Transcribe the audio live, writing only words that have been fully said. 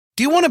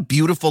Do you want a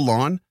beautiful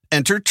lawn?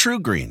 Enter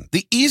TruGreen,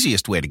 the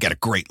easiest way to get a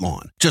great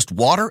lawn. Just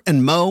water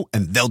and mow,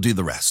 and they'll do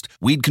the rest.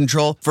 Weed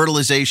control,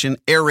 fertilization,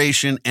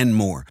 aeration, and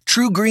more.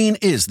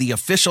 TruGreen is the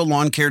official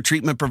lawn care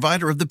treatment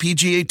provider of the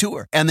PGA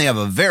Tour, and they have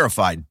a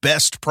verified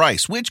best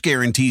price, which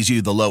guarantees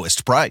you the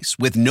lowest price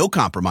with no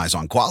compromise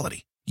on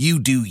quality. You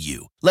do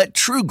you. Let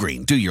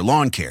TruGreen do your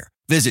lawn care.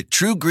 Visit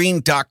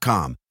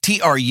TruGreen.com,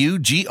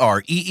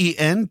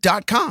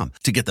 TruGreen.com,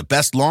 to get the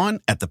best lawn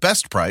at the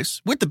best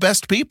price with the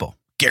best people.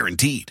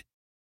 Guaranteed.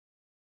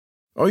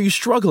 Are you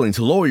struggling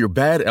to lower your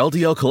bad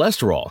LDL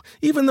cholesterol,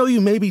 even though you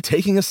may be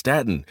taking a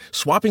statin,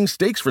 swapping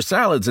steaks for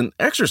salads, and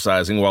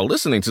exercising while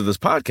listening to this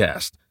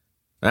podcast?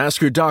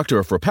 Ask your doctor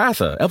if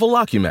Repatha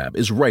Evolocumab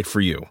is right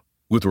for you.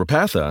 With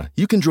Repatha,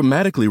 you can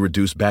dramatically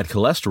reduce bad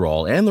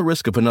cholesterol and the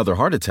risk of another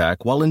heart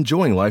attack while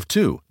enjoying life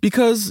too,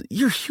 because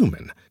you're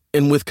human.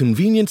 And with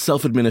convenient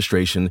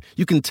self-administration,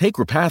 you can take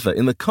Repatha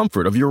in the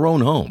comfort of your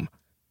own home.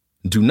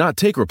 Do not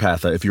take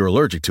Repatha if you're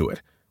allergic to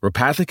it.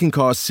 Repatha can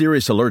cause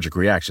serious allergic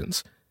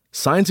reactions.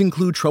 Signs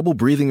include trouble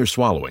breathing or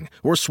swallowing,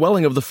 or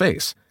swelling of the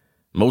face.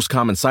 Most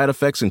common side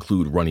effects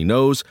include runny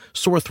nose,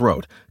 sore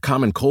throat,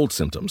 common cold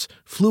symptoms,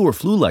 flu or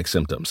flu-like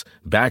symptoms,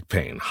 back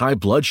pain, high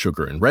blood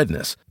sugar and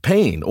redness,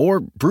 pain,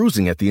 or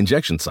bruising at the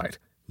injection site.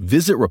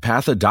 Visit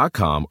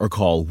Repatha.com or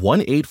call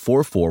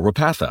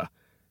 1-844-REPATHA.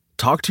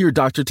 Talk to your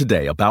doctor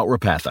today about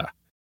Repatha.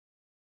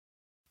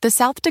 The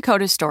South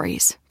Dakota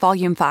Stories,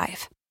 Volume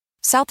 5.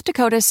 South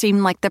Dakota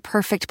seemed like the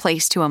perfect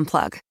place to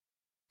unplug.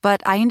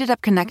 But I ended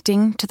up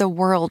connecting to the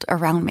world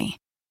around me.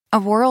 A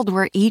world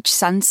where each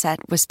sunset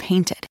was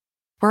painted,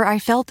 where I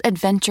felt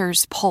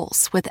adventure's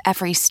pulse with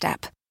every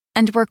step,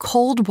 and where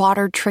cold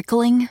water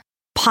trickling,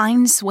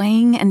 pine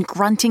swaying, and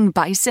grunting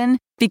bison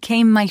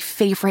became my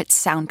favorite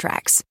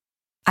soundtracks.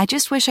 I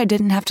just wish I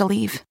didn't have to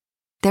leave.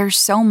 There's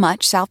so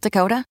much South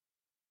Dakota,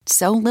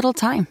 so little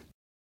time.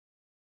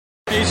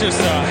 He's just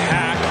a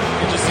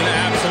hack. He's just an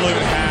absolute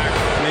hack.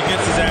 And he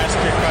gets his ass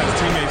kicked by his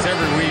teammates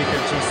every week.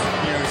 It's just,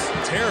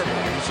 it's terrible.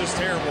 It's just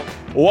terrible.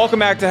 Welcome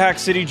back to Hack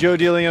City. Joe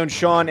DeLeone,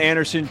 Sean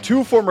Anderson,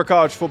 two former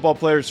college football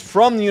players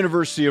from the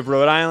University of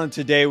Rhode Island.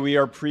 Today we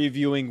are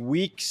previewing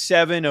Week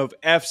 7 of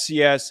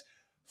FCS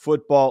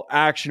football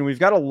action. We've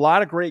got a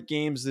lot of great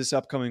games this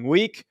upcoming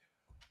week.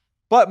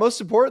 But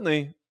most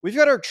importantly, we've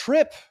got our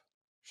trip.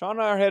 Sean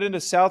and I are heading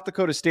to South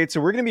Dakota State.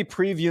 So we're going to be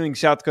previewing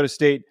South Dakota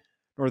State,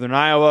 Northern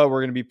Iowa.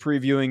 We're going to be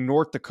previewing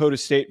North Dakota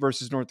State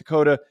versus North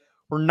Dakota.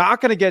 We're not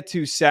going to get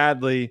to,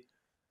 sadly,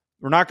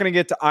 we're not going to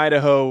get to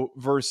Idaho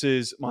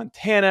versus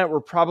Montana.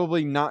 We're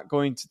probably not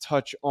going to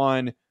touch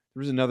on, there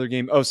was another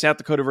game, South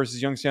Dakota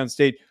versus Youngstown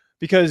State,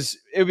 because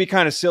it would be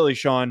kind of silly,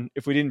 Sean,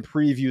 if we didn't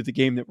preview the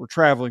game that we're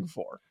traveling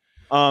for.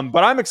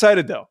 But I'm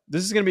excited, though.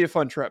 This is going to be a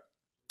fun trip.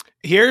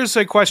 Here's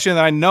a question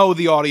that I know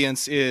the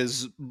audience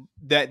is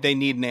that they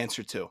need an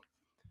answer to.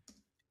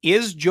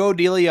 Is Joe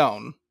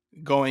DeLeone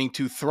going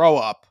to throw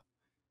up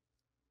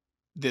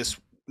this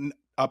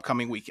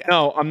upcoming weekend?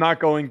 No, I'm not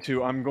going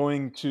to. I'm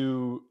going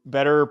to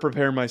better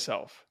prepare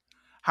myself.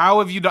 How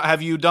have you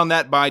done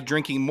that by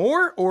drinking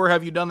more, or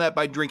have you done that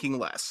by drinking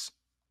less?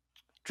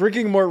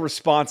 Drinking more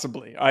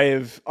responsibly. I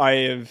have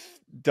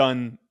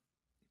done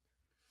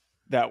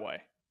that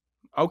way.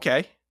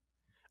 Okay.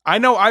 I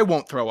know I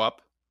won't throw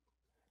up.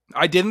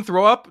 I didn't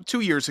throw up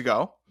 2 years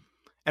ago,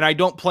 and I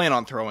don't plan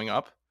on throwing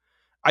up.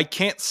 I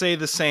can't say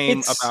the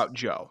same about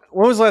Joe.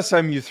 When was the last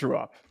time you threw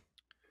up?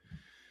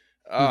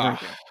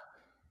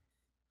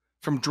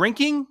 From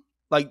drinking?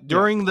 Like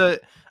during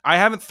I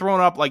haven't thrown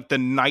up like the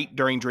night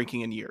during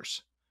drinking in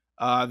years.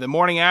 The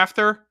morning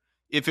after,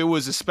 if it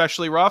was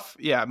especially rough,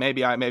 yeah,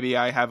 maybe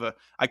I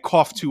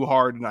cough too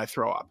hard and I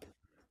throw up.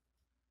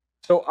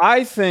 So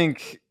I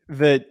think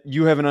that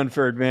you have an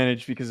unfair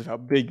advantage because of how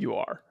big you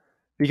are.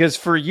 Because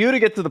for you to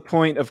get to the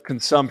point of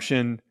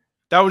consumption,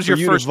 that was your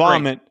first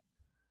vomit.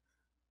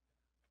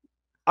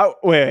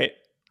 Wait.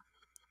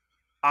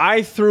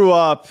 I threw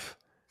up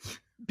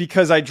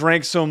because I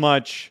drank so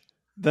much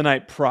the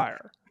night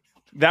prior.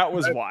 That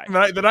was why.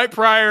 The night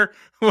prior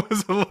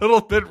was a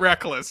little bit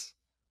reckless.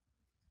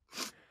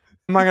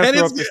 I'm not going to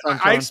throw up this time,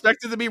 Sean. I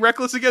expect it to be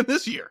reckless again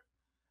this year.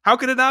 How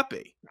could it not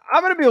be?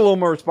 I'm going to be a little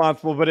more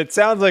responsible, but it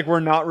sounds like we're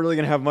not really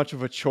going to have much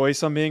of a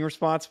choice on being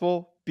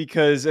responsible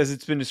because, as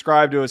it's been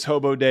described to us,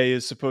 Hobo Day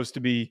is supposed to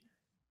be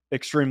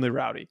extremely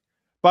rowdy.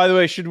 By the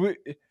way, should we...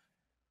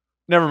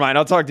 Never mind.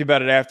 I'll talk to you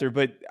about it after,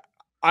 but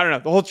I don't know.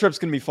 The whole trip's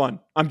going to be fun.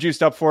 I'm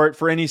juiced up for it.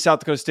 For any South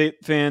Dakota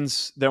State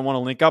fans that want to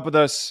link up with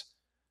us,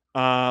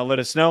 let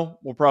us know.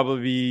 We'll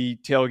probably be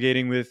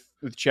tailgating with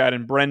Chad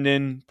and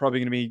Brendan. Probably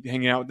going to be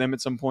hanging out with them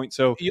at some point.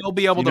 So you'll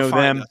be able to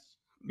find them. Us.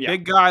 Yeah.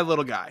 Big guy,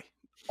 little guy.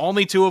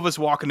 Only two of us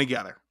walking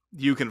together.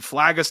 You can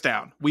flag us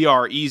down. We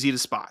are easy to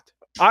spot.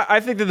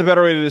 I think that the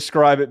better way to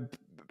describe it,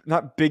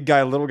 not big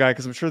guy, little guy,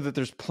 because I'm sure that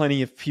there's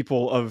plenty of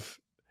people of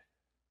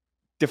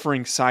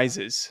differing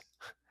sizes.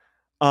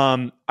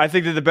 I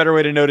think that the better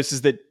way to notice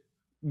is that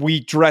we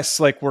dress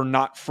like we're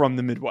not from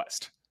the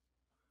Midwest.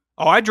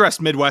 Oh, I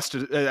dressed Midwest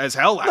as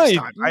hell last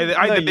time. I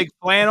had the big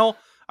flannel.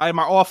 I had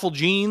my awful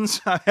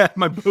jeans. I had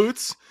my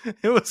boots.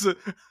 It was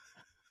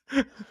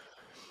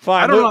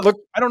Fine.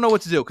 I don't know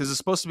what to do because it's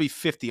supposed to be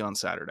 50 on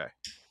Saturday.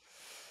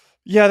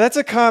 Yeah, that's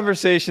a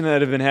conversation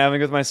that I've been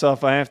having with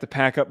myself. I have to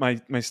pack up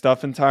my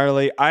stuff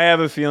entirely. I have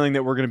a feeling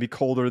that we're going to be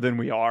colder than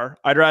we are.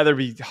 I'd rather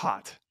be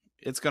hot.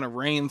 It's going to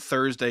rain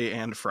Thursday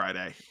and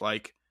Friday.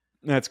 Like,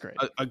 that's great.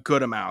 A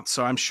good amount.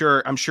 So I'm sure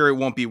it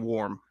won't be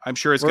warm. I'm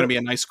sure it's going to be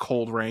a nice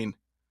cold rain.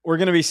 We're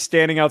going to be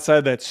standing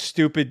outside that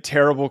stupid,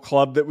 terrible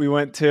club that we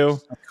went to.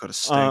 Dakota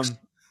stinks.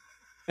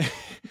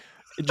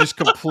 Just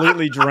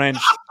completely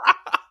drenched.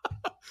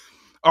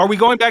 Are we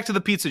going back to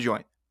the pizza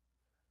joint?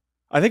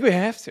 I think we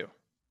have to.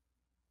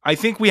 I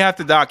think we have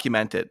to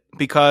document it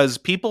because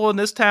people in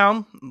this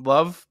town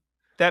love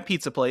that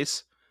pizza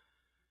place.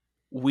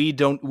 We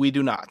do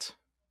not.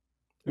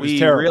 It was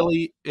terrible.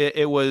 Really,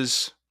 it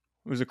was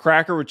a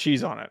cracker with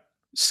cheese on it.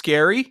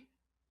 Scary,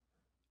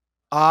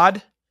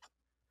 odd,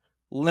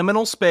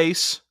 liminal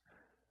space.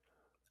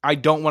 I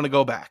don't want to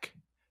go back,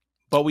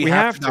 but we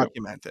have to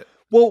document it.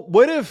 Well,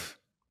 what if,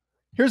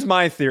 here's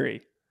my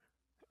theory.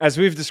 As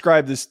we've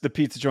described the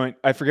pizza joint,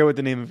 I forget what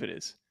the name of it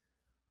is.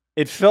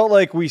 It felt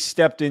like we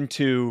stepped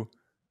into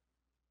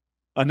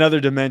another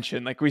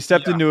dimension. Like we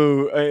stepped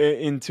into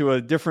a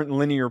different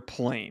linear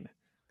plane.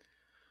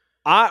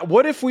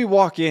 What if we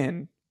walk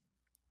in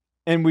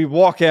and we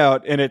walk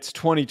out and it's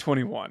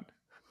 2021?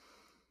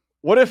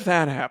 What if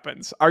that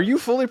happens? Are you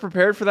fully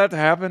prepared for that to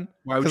happen?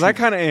 Because I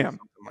kind of am.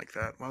 Something like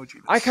that. Why would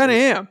you? I kind of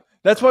am.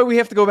 That's why we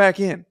have to go back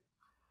in.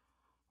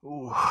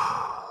 Ooh.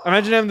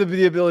 Imagine having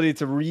the ability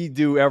to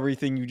redo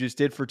everything you just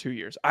did for 2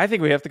 years. I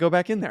think we have to go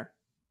back in there.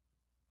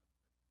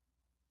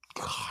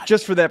 God.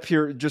 Just for that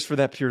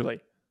purely.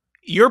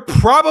 You're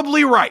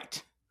probably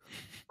right.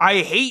 I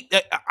hate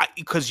that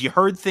because you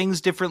heard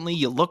things differently.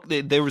 You looked.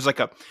 There was like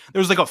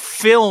a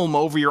film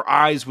over your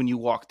eyes when you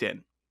walked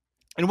in,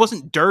 and it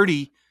wasn't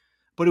dirty,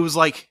 but it was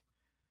like,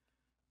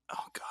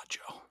 oh God,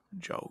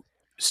 Joe,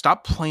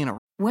 stop playing around.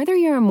 Whether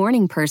you're a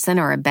morning person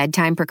or a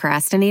bedtime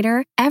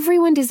procrastinator,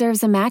 everyone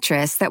deserves a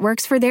mattress that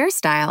works for their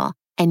style,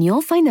 and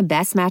you'll find the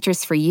best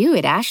mattress for you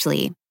at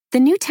Ashley. The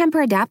new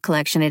Temper-Adapt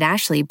collection at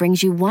Ashley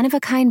brings you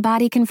one-of-a-kind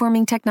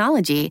body-conforming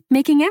technology,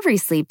 making every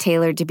sleep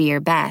tailored to be your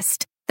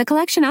best. The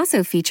collection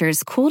also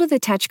features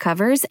cool-to-the-touch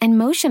covers and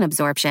motion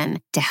absorption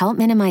to help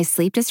minimize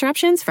sleep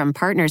disruptions from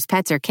partners,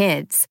 pets, or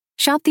kids.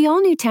 Shop the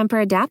all-new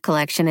Temper-Adapt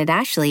collection at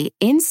Ashley,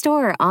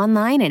 in-store or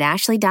online at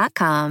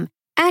ashley.com.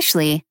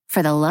 Ashley,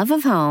 for the love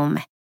of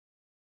home.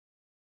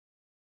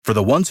 For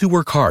the ones who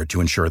work hard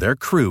to ensure their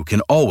crew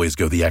can always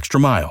go the extra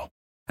mile,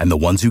 and the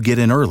ones who get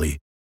in early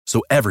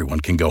so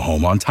everyone can go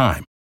home on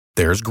time,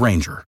 there's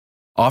Grainger,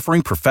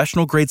 offering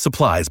professional-grade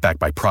supplies backed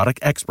by product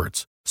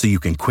experts so you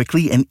can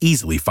quickly and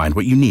easily find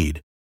what you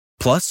need.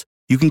 Plus,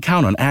 you can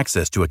count on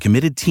access to a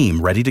committed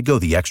team ready to go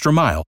the extra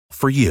mile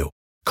for you.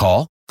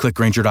 Call, click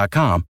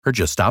Grainger.com, or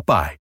just stop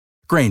by.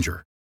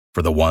 Grainger,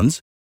 for the ones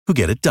who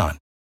get it done.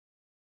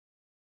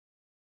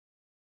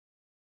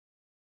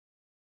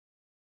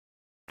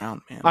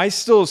 Man.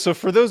 So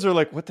for those who are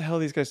like, what the hell are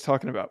these guys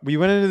talking about? We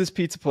went into this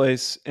pizza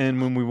place,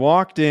 and when we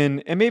walked in,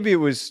 and maybe it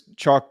was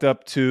chalked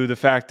up to the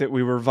fact that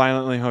we were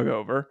violently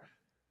hungover.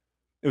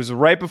 It was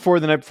right before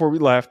the night before we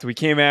left. We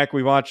came back,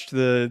 we watched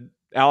the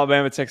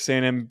Alabama-Texas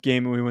A&M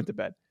game, and we went to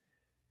bed.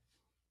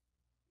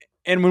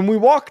 And when we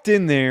walked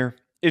in there,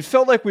 it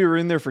felt like we were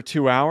in there for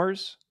 2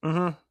 hours.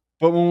 Mm-hmm.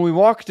 But when we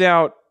walked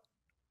out,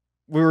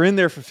 we were in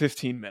there for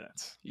 15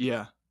 minutes.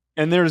 Yeah.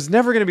 And there's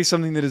never going to be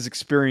something that is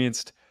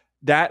experienced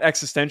that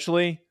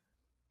existentially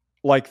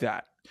like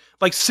that.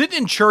 Like sitting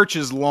in church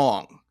is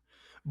long,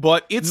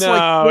 but it's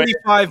like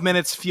 45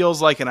 minutes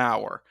feels like an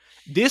hour.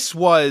 This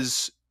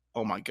was,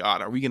 oh my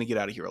God, are we going to get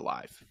out of here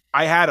alive?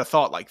 I had a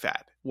thought like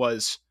that.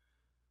 Was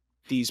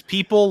these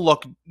people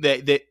look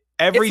that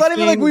everything? It's not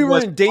even like we were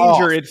in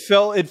danger.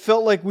 Off. It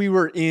felt like we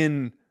were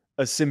in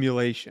a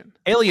simulation.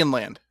 Alien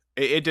land.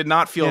 It did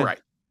not feel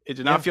right. It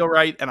did not feel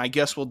right, and I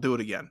guess we'll do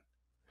it again.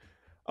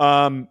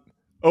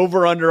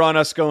 Over under on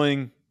us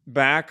going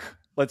back,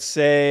 let's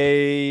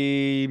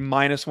say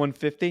minus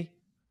 150,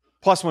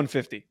 plus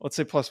 150. Let's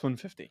say plus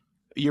 150.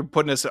 You're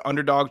putting us an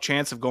underdog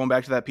chance of going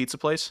back to that pizza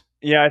place?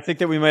 Yeah, I think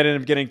that we might end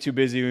up getting too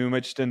busy. We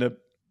might just end up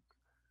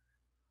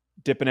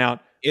dipping out.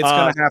 It's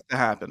going to have to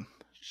happen.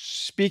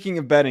 Speaking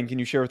of betting, can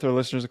you share with our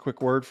listeners a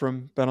quick word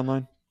from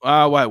BetOnline?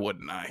 Why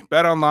wouldn't I?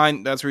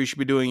 BetOnline, that's where you should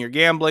be doing your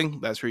gambling.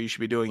 That's where you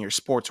should be doing your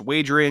sports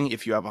wagering.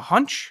 If you have a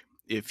hunch,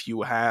 if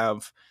you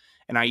have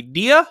an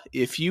idea,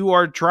 if you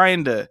are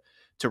trying to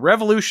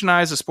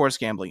revolutionize the sports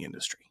gambling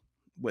industry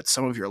with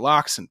some of your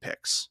locks and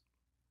picks,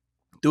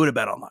 do it at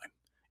BetOnline.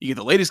 You get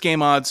the latest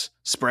game odds,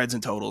 spreads,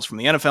 and totals from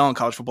the NFL and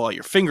college football at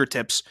your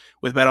fingertips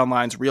with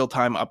BetOnline's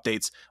real-time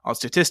updates on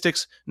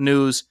statistics,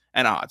 news,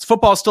 and odds.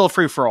 Football is still a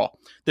free-for-all.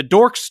 The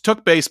dorks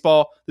took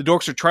baseball. The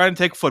dorks are trying to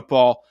take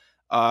football.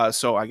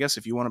 So I guess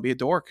if you want to be a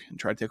dork and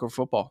try to take over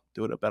football,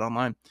 do it at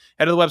BetOnline.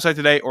 Head to the website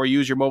today or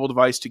use your mobile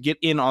device to get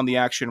in on the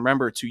action.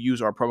 Remember to use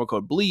our promo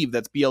code BLEAV,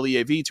 that's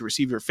BLEAV, to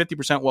receive your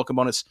 50% welcome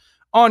bonus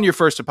on your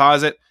first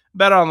deposit.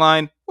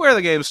 BetOnline, where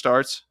the game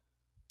starts.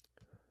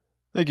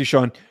 Thank you,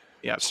 Sean.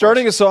 Yeah,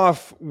 starting us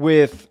off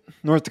with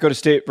North Dakota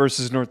State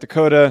versus North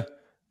Dakota.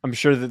 I'm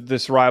sure that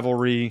this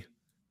rivalry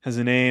has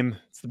a name.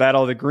 It's the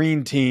Battle of the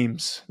Green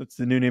Teams. That's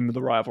the new name of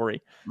the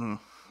rivalry.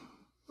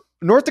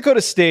 North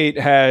Dakota State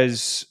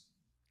has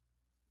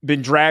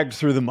been dragged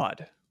through the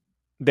mud.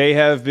 They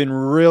have been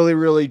really,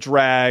 really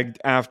dragged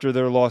after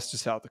their loss to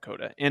South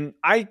Dakota. And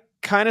I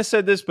kind of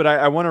said this, but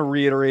I want to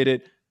reiterate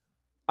it.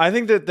 I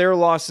think that their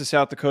loss to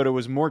South Dakota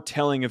was more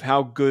telling of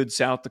how good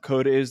South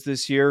Dakota is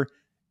this year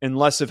and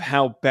less of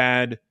how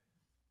bad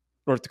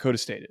North Dakota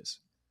State is.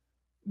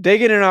 They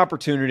get an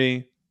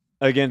opportunity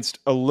against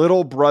a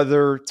little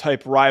brother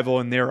type rival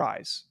in their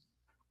eyes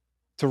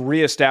to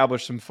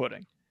reestablish some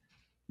footing.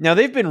 Now,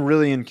 they've been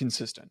really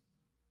inconsistent.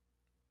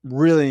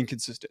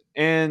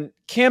 And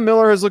Cam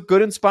Miller has looked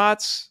good in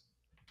spots.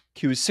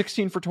 He was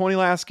 16 for 20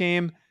 last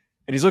game,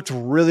 and he's looked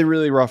really,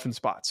 really rough in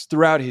spots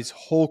throughout his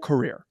whole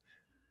career.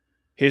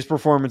 His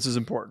performance is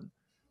important.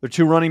 Their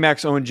two running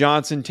backs, Owen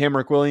Johnson,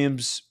 Tamarick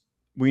Williams,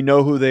 we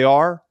know who they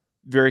are.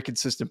 Very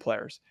consistent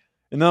players.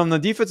 And then on the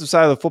defensive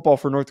side of the football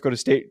for North Dakota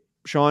State,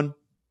 Sean,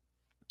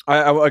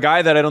 a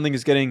guy that I don't think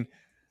is getting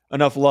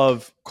enough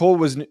love, Cole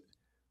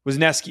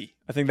Wisniewski.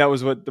 I think that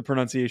was what the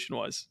pronunciation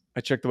was.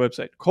 I checked the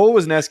website. Cole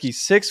Wisniewski,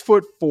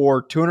 6'4",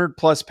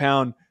 200+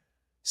 pound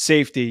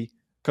safety,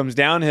 comes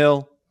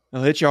downhill,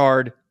 he'll hit you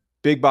hard,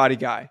 big body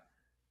guy.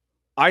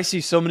 I see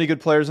so many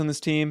good players on this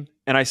team,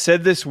 and I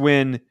said this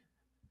when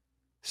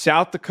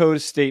South Dakota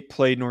State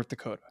played North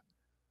Dakota.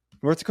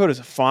 North Dakota is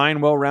a fine,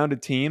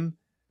 well-rounded team,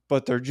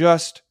 but they're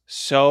just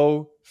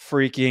so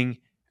freaking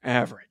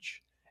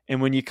average.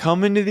 And when you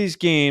come into these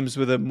games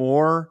with a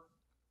more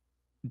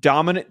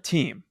dominant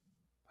team,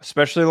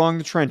 especially along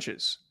the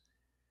trenches,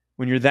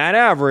 when you're that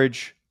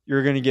average,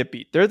 you're going to get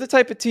beat. They're the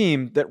type of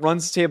team that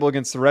runs the table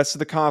against the rest of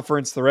the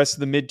conference, the rest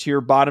of the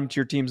mid-tier,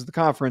 bottom-tier teams of the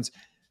conference.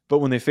 But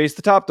when they face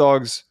the top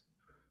dogs,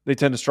 they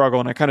tend to struggle,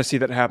 and I kind of see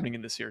that happening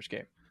in this year's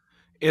game.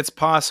 It's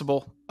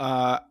possible.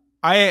 I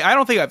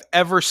don't think I've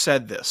ever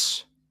said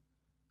this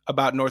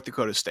about North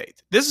Dakota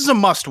State. This is a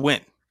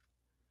must-win.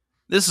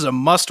 And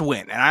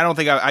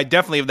I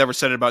definitely have never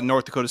said it about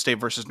North Dakota State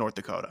versus North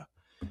Dakota.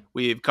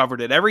 We've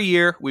covered it every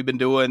year. We've been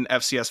doing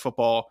FCS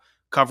football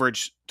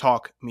coverage,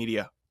 talk,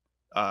 media,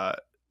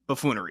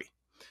 buffoonery.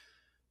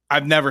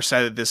 I've never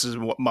said that this is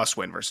what must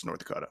win versus North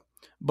Dakota.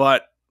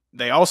 But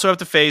they also have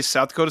to face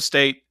South Dakota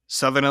State,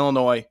 Southern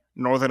Illinois,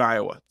 Northern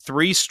Iowa.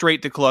 3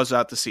 straight to close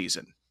out the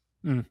season.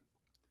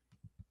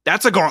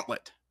 That's a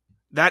gauntlet.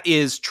 That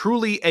is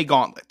truly a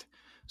gauntlet.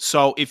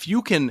 So if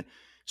you can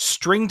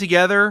string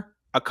together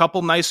a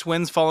couple nice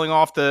wins following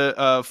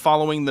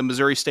the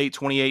Missouri State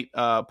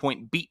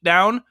 28-point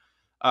beatdown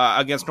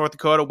against North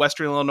Dakota,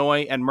 Western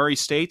Illinois, and Murray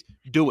State,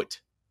 do it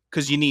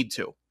because you need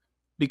to.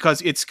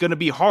 Because it's going to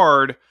be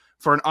hard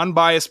for an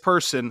unbiased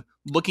person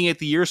looking at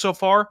the year so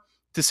far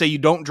to say you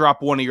don't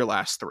drop one of your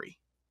last 3.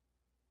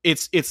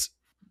 It's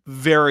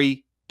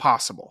very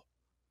possible.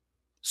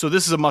 So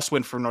this is a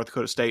must-win for North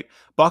Dakota State.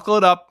 Buckle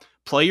it up.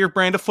 Play your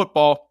brand of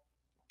football.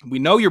 We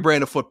know your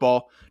brand of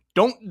football.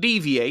 Don't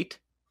deviate.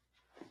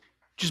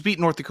 Just beat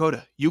North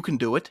Dakota. You can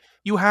do it.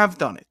 You have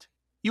done it.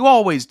 You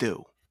always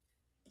do.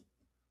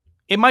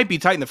 It might be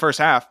tight in the first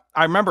half.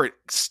 I remember it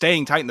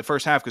staying tight in the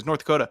first half because North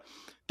Dakota,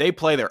 they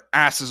play their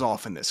asses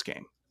off in this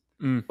game.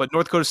 But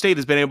North Dakota State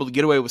has been able to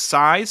get away with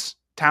size,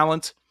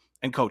 talent,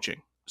 and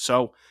coaching.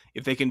 So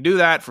if they can do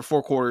that for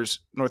 4 quarters,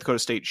 North Dakota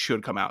State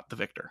should come out the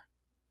victor.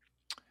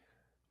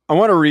 I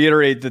want to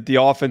reiterate that the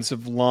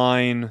offensive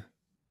line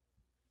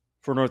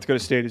for North Dakota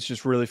State is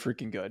just really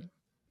freaking good.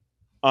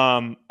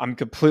 I'm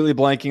completely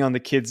blanking on the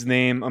kid's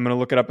name. I'm going to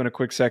look it up in a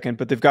quick second,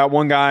 but they've got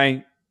one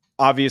guy.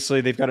 Obviously,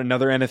 they've got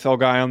another NFL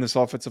guy on this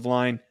offensive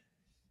line.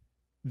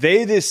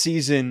 They this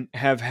season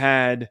have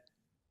had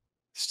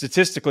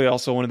statistically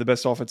also one of the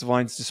best offensive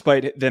lines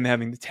despite them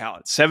having the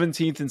talent.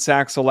 17th in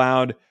sacks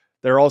allowed.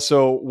 They're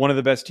also one of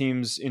the best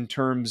teams in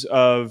terms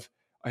of,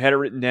 I had it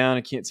written down,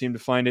 I can't seem to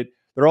find it.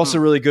 They're also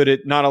really good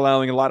at not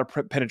allowing a lot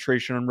of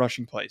penetration on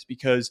rushing plays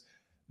because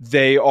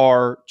they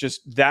are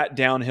just that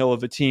downhill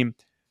of a team.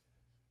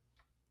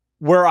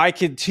 Where I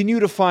continue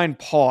to find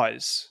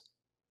pause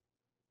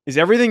is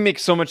everything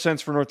makes so much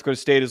sense for North Dakota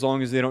State as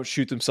long as they don't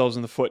shoot themselves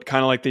in the foot,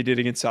 kind of like they did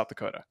against South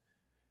Dakota.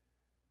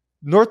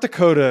 North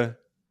Dakota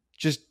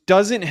just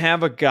doesn't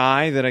have a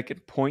guy that I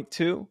could point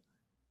to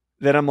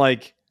that I'm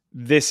like,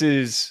 this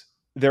is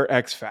their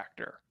X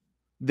factor.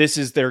 This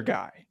is their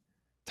guy.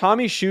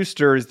 Tommy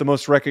Schuster is the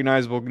most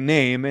recognizable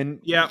name,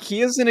 and he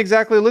hasn't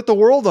exactly lit the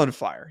world on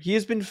fire. He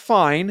has been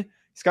fine.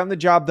 He's gotten the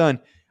job done.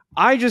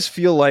 I just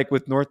feel like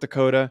with North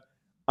Dakota,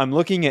 I'm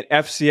looking at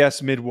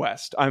FCS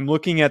Midwest. I'm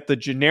looking at the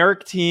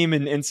generic team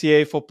in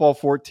NCAA Football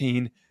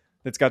 14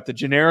 that's got the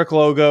generic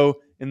logo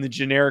and the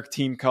generic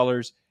team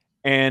colors,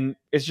 and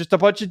it's just a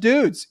bunch of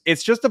dudes.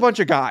 It's just a bunch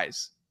of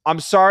guys.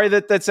 I'm sorry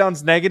that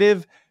sounds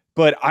negative,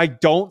 but I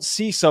don't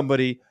see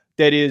somebody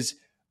that is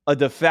a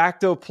de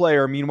facto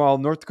player. Meanwhile,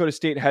 North Dakota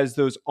State has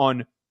those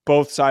on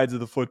both sides of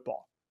the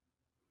football.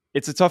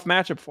 It's a tough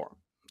matchup for them.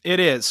 It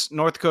is.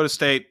 North Dakota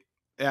State,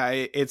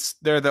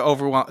 they're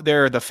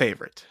the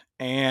favorite.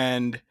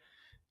 And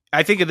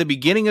I think at the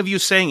beginning of you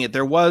saying it,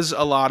 there was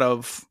a lot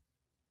of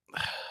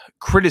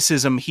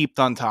criticism heaped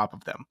on top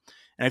of them.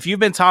 And if you've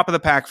been top of the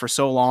pack for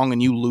so long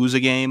and you lose a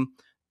game,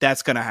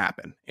 that's going to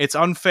happen. It's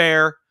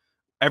unfair.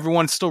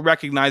 Everyone still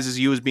recognizes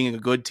you as being a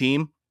good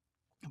team,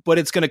 but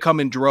it's going to come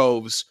in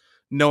droves,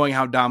 knowing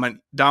how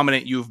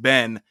dominant you've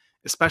been,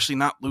 especially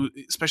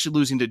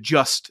losing to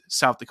just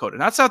South Dakota.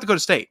 Not South Dakota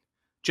State,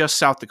 just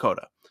South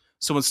Dakota.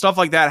 So when stuff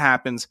like that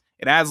happens,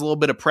 it adds a little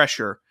bit of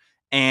pressure.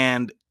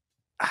 And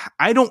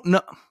I don't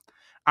know.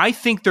 I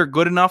think they're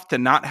good enough to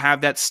not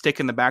have that stick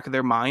in the back of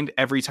their mind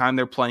every time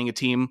they're playing a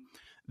team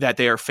that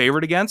they are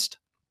favored against.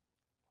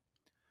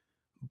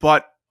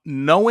 But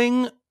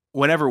knowing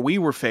whenever we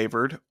were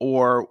favored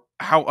or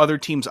how other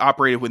teams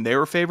operated when they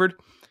were favored,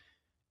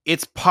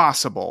 it's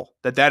possible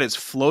that is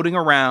floating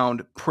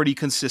around pretty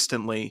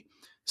consistently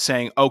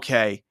saying,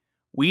 okay,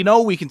 we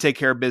know we can take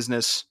care of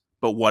business,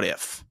 but what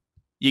if?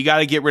 You got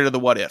to get rid of the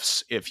what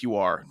ifs if you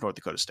are North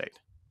Dakota State.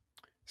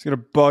 It's going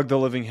to bug the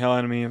living hell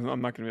out of me. I'm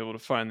not going to be able to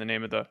find the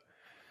name of the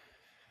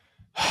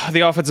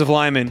offensive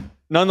lineman.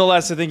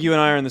 Nonetheless, I think you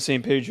and I are on the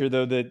same page here,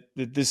 though, that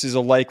this is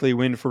a likely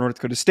win for North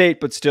Dakota State,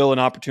 but still an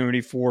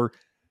opportunity for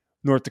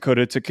North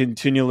Dakota to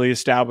continually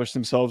establish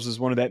themselves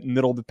as one of that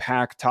middle of the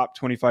pack, top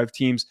 25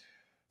 teams.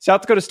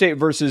 South Dakota State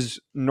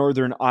versus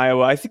Northern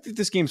Iowa. I think that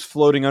this game's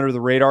floating under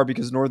the radar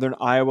because Northern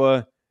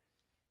Iowa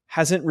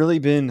hasn't really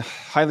been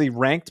highly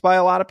ranked by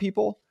a lot of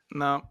people.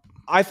 No.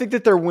 I think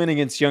that their win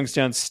against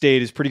Youngstown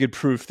State is pretty good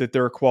proof that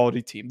they're a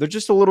quality team. They're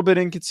just a little bit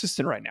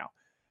inconsistent right now.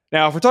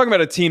 Now, if we're talking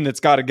about a team that's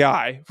got a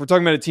guy, if we're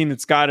talking about a team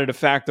that's got a de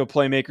facto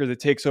playmaker that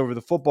takes over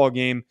the football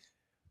game,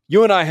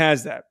 UNI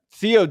has that.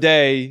 Theo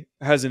Day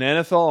has an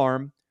NFL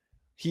arm.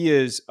 He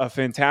is a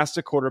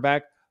fantastic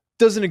quarterback.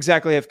 Doesn't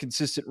exactly have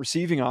consistent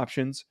receiving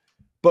options,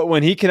 but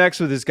when he connects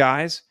with his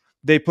guys,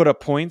 they put up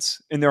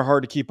points and they're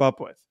hard to keep up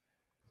with.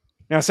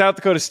 Now, South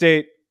Dakota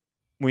State,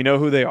 we know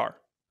who they are.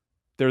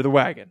 They're the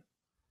wagon.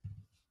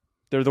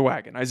 They're the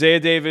wagon. Isaiah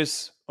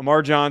Davis,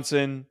 Amar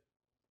Johnson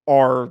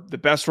are the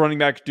best running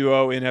back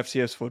duo in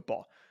FCS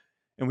football.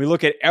 And we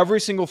look at every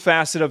single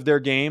facet of their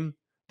game.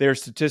 They're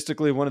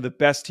statistically one of the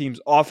best teams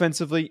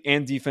offensively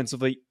and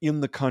defensively in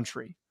the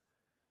country.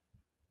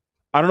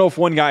 I don't know if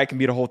one guy can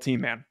beat a whole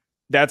team, man.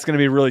 That's going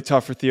to be really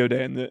tough for Theo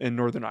Day in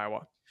Northern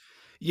Iowa.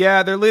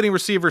 Yeah, their leading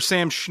receiver,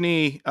 Sam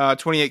Schnee,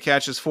 28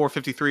 catches,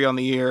 453 on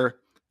the year,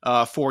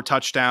 4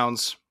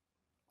 touchdowns.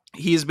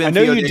 He's been. I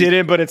know you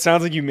didn't, but it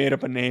sounds like you made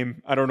up a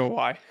name. I don't know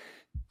why.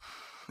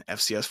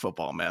 FCS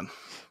football, man.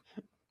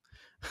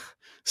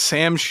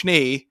 Sam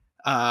Schnee,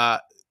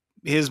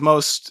 his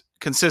most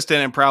consistent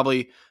and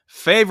probably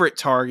favorite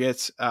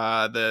target,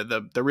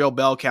 the real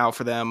bell cow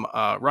for them,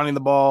 running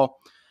the ball.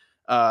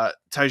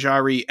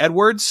 Tajari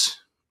Edwards,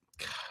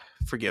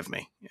 forgive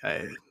me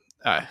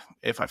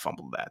if I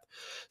fumbled that.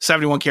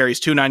 71 carries,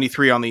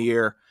 293 on the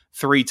year,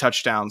 3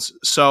 touchdowns.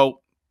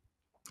 So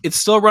it's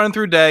still running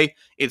through day.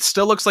 It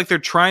still looks like they're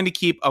trying to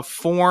keep a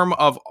form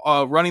of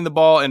running the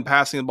ball and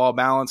passing the ball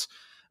balance,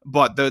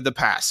 but the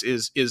pass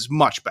is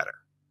much better.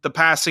 The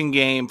passing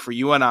game for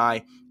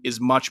UNI is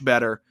much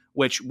better,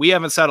 which we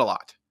haven't said a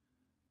lot.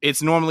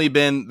 It's normally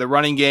been the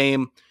running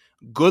game.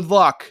 Good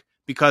luck,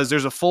 because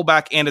there's a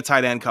fullback and a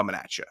tight end coming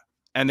at you.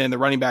 And then the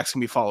running backs can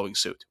be following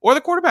suit. Or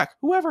the quarterback,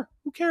 whoever,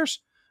 who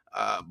cares?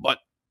 But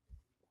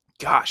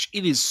gosh,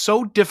 it is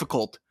so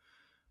difficult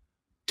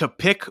to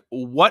pick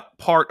what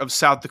part of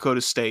South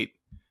Dakota State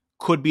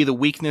could be the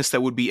weakness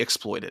that would be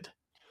exploited.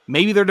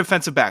 Maybe their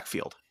defensive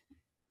backfield.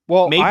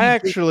 Well, I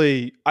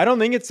don't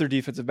think it's their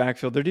defensive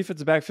backfield. Their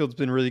defensive backfield's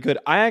been really good.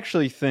 I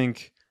actually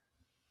think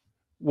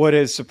what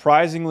has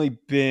surprisingly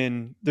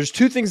been, there's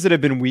 2 things that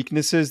have been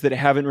weaknesses that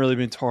haven't really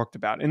been talked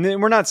about. And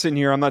then I'm not sitting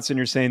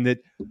here saying that,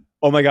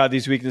 oh my God,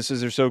 these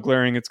weaknesses are so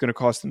glaring, it's going to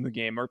cost them the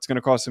game or it's going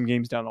to cost them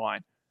games down the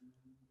line.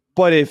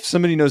 But if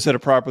somebody knows how to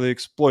properly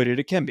exploit it,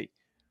 it can be.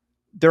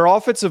 Their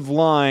offensive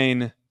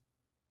line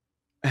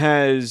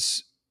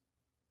has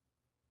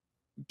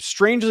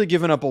strangely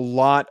given up a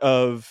lot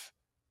of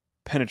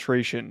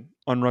penetration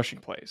on rushing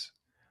plays.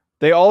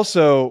 They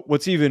also,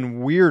 what's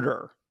even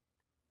weirder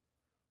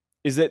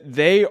is that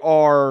they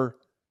are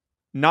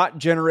not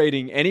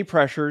generating any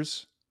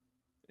pressures,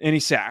 any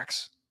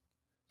sacks.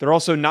 They're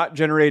also not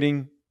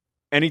generating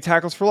any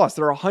tackles for loss.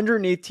 They're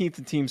 118th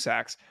in team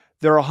sacks.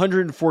 They're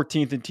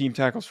 114th in team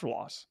tackles for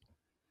loss.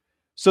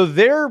 So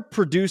they're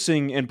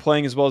producing and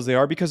playing as well as they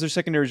are because their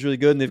secondary is really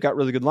good and they've got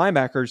really good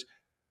linebackers.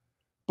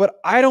 But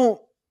I don't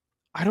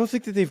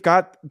think that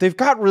they've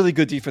got really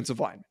good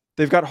defensive line.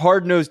 They've got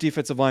hard-nosed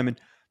defensive linemen.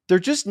 They're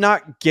just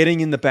not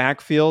getting in the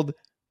backfield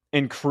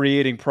and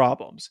creating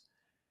problems.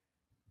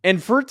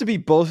 And for it to be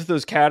both of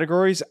those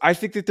categories, I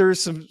think that there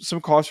is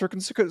some cause for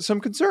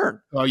some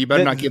concern. Oh, you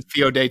better not give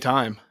Theo Day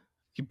time.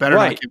 You better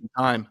not give him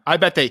time.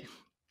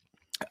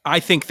 I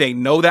think they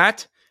know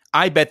that.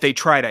 I bet they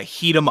try to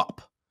heat him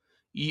up.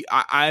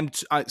 I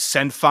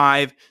send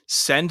 5,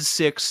 send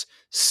 6,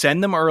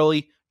 send them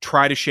early,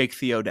 try to shake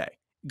Theo Day.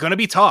 Gonna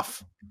be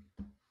tough.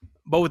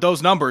 But with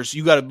those numbers,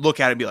 you got to look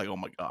at it and be like, oh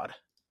my God,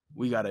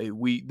 we're going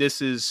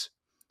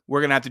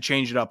to have to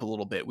change it up a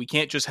little bit. We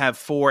can't just have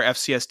 4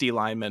 FCS D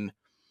linemen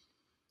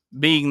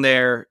being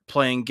there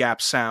playing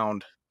gap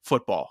sound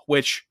football,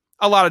 which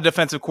a lot of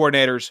defensive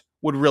coordinators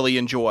would really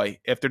enjoy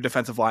if their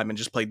defensive linemen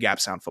just played gap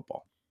sound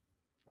football.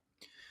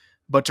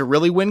 But to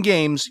really win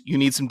games, you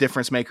need some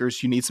difference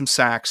makers. You need some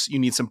sacks. You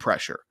need some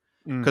pressure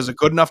because a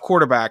good enough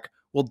quarterback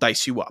will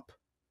dice you up.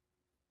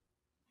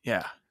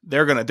 Yeah,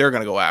 they're gonna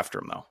go after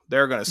him though.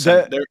 They're gonna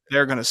send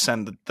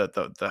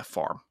the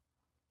farm.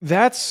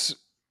 That's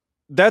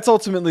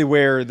ultimately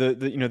where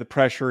the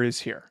pressure is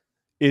here.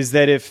 Is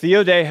that if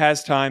Theo Day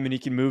has time and he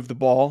can move the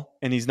ball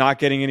and he's not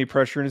getting any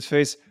pressure in his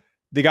face,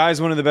 the guy's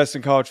one of the best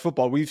in college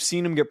football. We've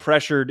seen him get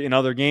pressured in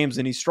other games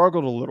and he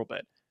struggled a little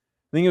bit.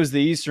 I think it was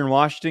the Eastern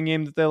Washington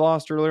game that they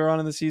lost earlier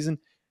on in the season.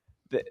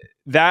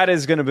 That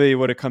is going to be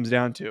what it comes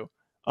down to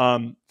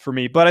for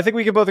me. But I think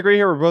we can both agree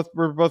here.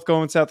 We're both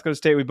going with South Dakota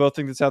State. We both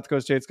think that South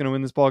Dakota State's going to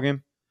win this ball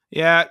game.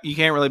 Yeah, you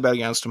can't really bet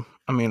against them.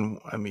 I mean,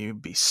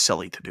 it'd be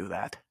silly to do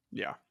that.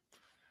 Yeah.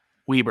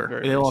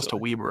 Weber. They lost to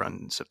Weber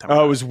on September.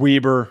 Oh, it was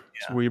Weber. Yeah.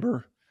 It's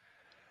Weber.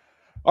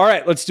 All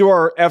right, let's do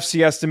our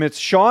FC estimates.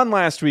 Sean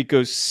last week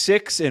goes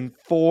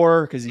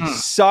 6-4 because he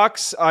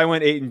sucks. I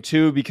went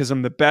 8-2 because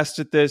I'm the best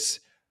at this.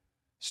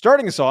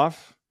 Starting us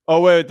off. Oh,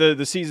 wait,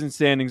 the season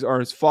standings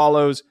are as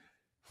follows.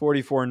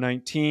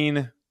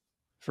 44-19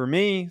 for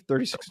me,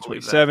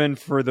 36-27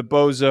 for the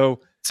Bozo.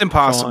 It's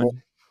impossible.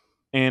 Sean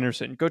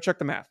Anderson. Go check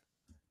the math.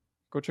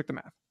 Okay.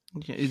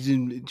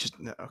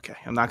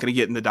 I'm not going to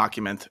get in the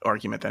document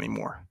argument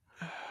anymore.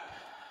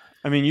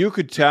 I mean, you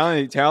could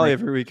tally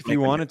every week if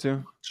you wanted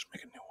to. Just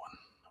make a new one.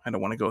 I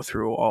don't want to go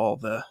through all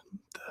the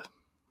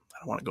I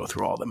don't want to go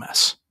through all the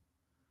mess.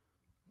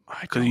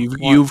 Because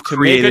you've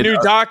created make a new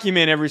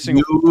document every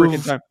single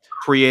freaking time.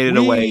 Created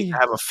a way to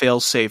have a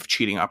fail-safe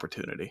cheating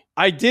opportunity.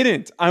 I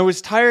didn't. I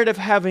was tired of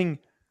having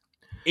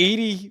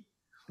 80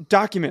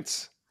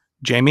 documents.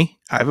 Jamie,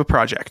 I have a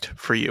project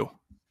for you.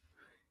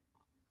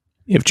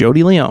 If Joe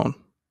DeLeone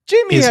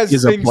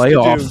is a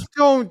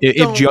playoff,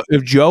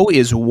 if Joe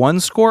is one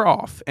score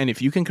off, and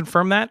if you can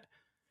confirm that,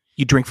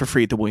 you drink for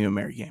free at the William &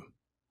 Mary game.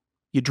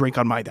 You drink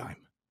on my dime.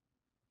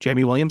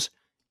 Jamie Williams,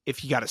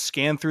 if you got to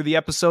scan through the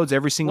episodes,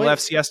 every single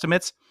FC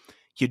estimates,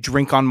 you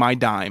drink on my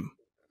dime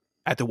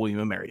at the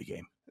William & Mary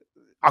game.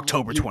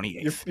 October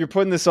 28th. You're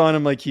putting this on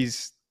him like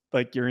he's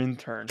like your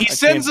intern. He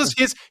sends us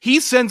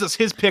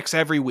his picks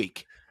every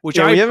week, which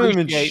we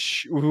haven't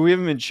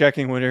been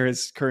checking what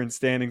his current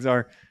standings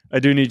are. I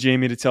do need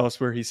Jamie to tell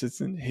us where he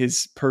sits in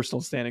his personal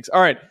standings.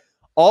 All right.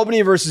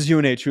 Albany versus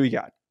UNH. Who you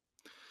got?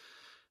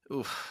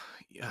 Oof.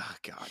 Oh,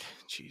 God.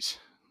 Jeez.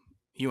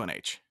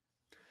 UNH.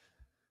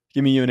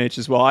 Give me UNH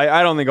as well.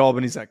 I don't think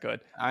Albany's that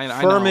good.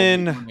 I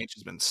Furman. Know UNH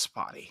has been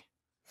spotty.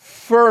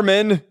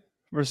 Furman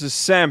versus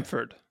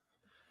Samford.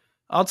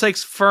 I'll take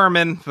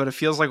Furman, but it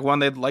feels like one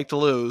they'd like to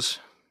lose.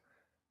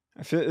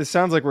 It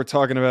sounds like we're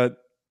talking about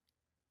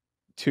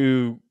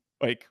two,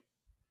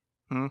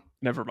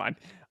 never mind.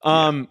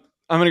 I'm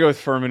going to go with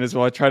Furman as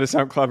well. I tried to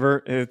sound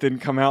clever. It didn't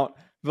come out.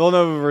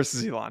 Villanova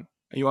versus Elon.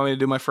 You want me to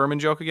do my Furman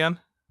joke again?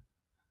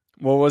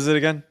 What was it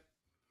again?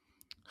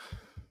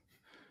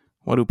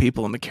 What do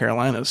people in the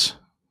Carolinas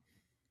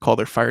call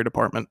their fire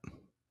department?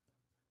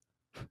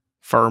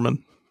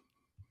 Furman.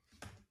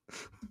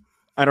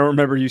 I don't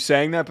remember you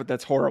saying that, but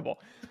that's horrible.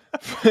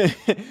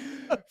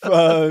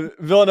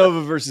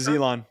 Villanova versus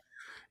Elon.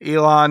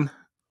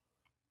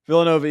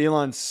 Villanova,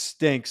 Elon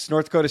stinks.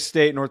 North Dakota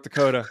State, North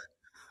Dakota.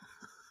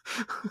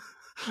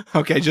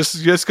 Okay,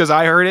 just because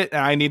I heard it,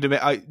 and I need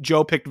to.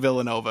 Joe picked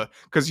Villanova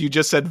because you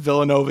just said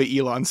Villanova.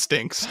 Elon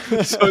stinks,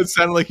 so it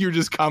sounded like you were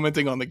just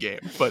commenting on the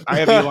game. But I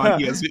have Elon.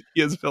 He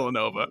has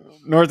Villanova.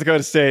 North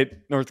Dakota State,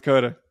 North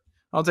Dakota.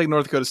 I'll take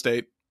North Dakota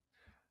State.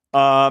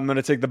 I'm going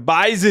to take the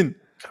Bison.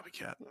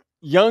 Copycat.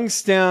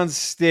 Youngstown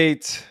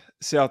State,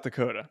 South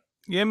Dakota.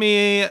 Give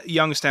me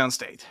Youngstown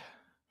State.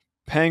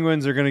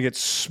 Penguins are going to get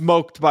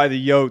smoked by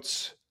the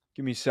Yotes.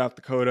 Give me South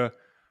Dakota.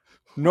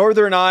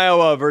 Northern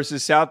Iowa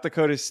versus South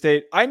Dakota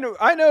State. I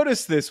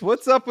noticed this.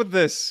 What's up with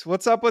this?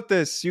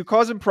 You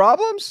causing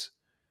problems?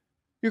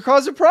 You're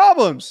causing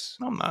problems.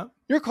 No, I'm not.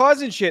 You're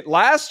causing shit.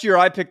 Last year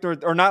I picked,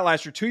 or not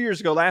last year, 2 years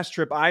ago, last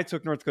trip I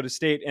took North Dakota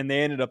State and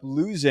they ended up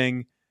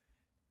losing.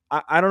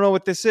 I don't know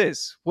what this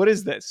is. What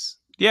is this?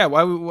 Yeah.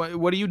 Why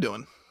what are you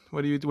doing?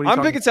 What are you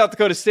I'm picking South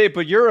Dakota State,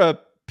 but you're a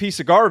piece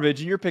of garbage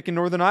and you're picking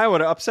Northern Iowa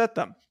to upset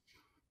them.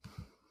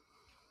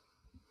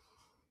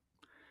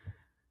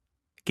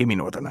 Give me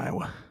Northern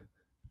Iowa.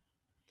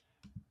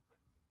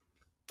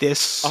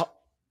 This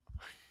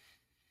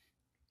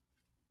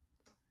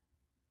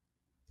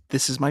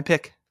is my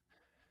pick.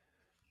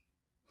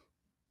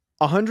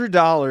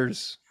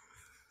 $100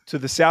 to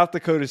the South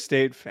Dakota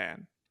State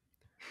fan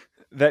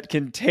that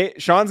can take.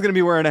 Sean's going to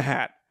be wearing a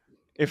hat.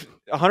 If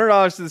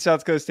 $100 to the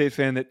South Dakota State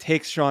fan that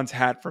takes Sean's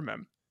hat from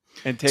him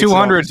and takes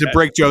 $200 to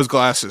break Joe's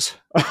glasses.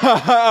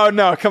 Oh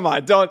no! Come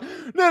on! Don't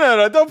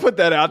put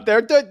that out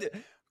there.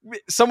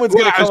 Someone's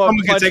going to come up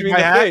and punch me in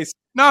the face.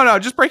 No,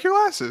 just break your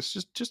glasses.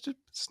 Just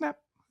snap.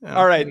 Yeah.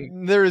 All right,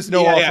 there is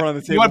no offer on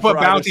the table. You want to put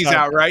bounties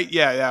out, right?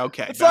 Yeah,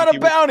 okay. It's not a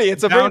bounty.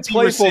 It's a very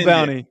playful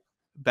bounty.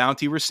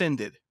 Bounty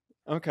rescinded.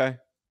 Okay.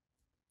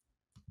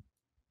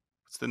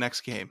 the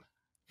next game?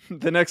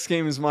 The next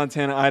game is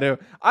Montana, Idaho.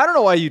 I don't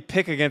know why you'd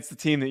pick against the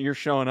team that you're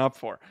showing up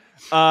for.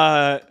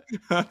 I'm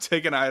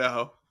taking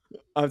Idaho.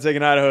 I'm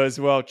taking Idaho as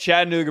well.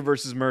 Chattanooga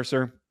versus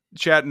Mercer.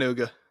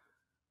 Chattanooga.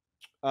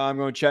 I'm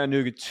going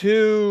Chattanooga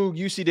 2.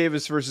 UC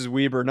Davis versus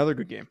Weber. Another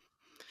good game.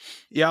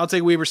 Yeah, I'll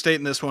take Weber State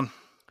in this one.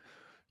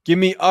 Give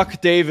me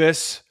Uck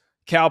Davis,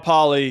 Cal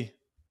Poly,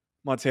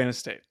 Montana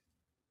State.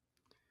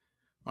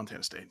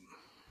 Montana State.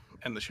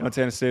 End the show.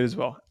 Montana State as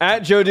well. At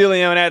Joe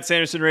DeLeone, at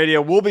Sanderson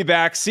Radio. We'll be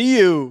back. See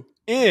you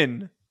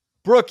in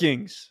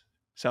Brookings,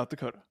 South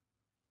Dakota.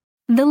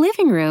 The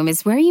living room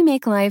is where you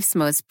make life's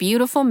most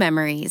beautiful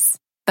memories.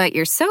 But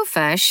your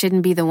sofa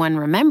shouldn't be the one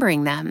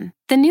remembering them.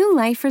 The new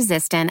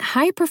life-resistant,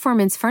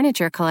 high-performance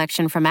furniture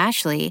collection from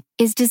Ashley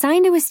is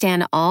designed to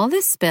withstand all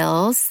the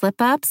spills,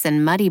 slip-ups,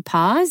 and muddy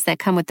paws that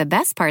come with the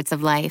best parts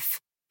of life.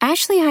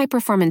 Ashley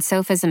high-performance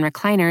sofas and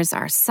recliners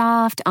are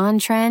soft,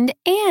 on-trend,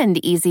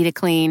 and easy to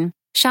clean.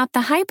 Shop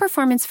the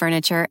high-performance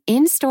furniture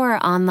in-store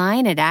or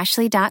online at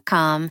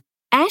ashley.com.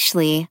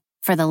 Ashley,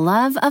 for the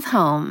love of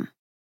home.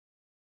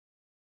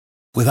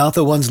 Without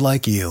the ones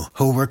like you,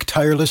 who work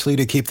tirelessly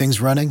to keep things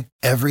running,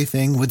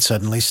 everything would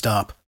suddenly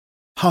stop.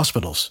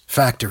 Hospitals,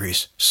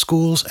 factories,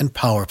 schools, and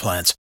power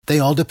plants, they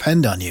all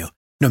depend on you.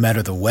 No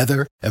matter the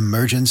weather,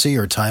 emergency,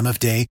 or time of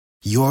day,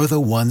 you're the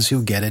ones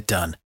who get it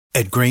done.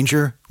 At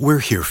Grainger, we're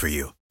here for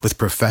you with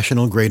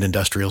professional-grade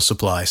industrial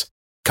supplies.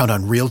 Count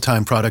on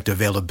real-time product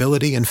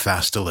availability and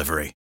fast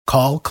delivery.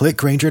 Call, click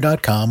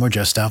Grainger.com, or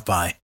just stop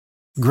by.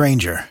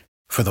 Grainger,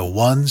 for the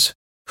ones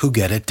who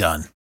get it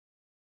done.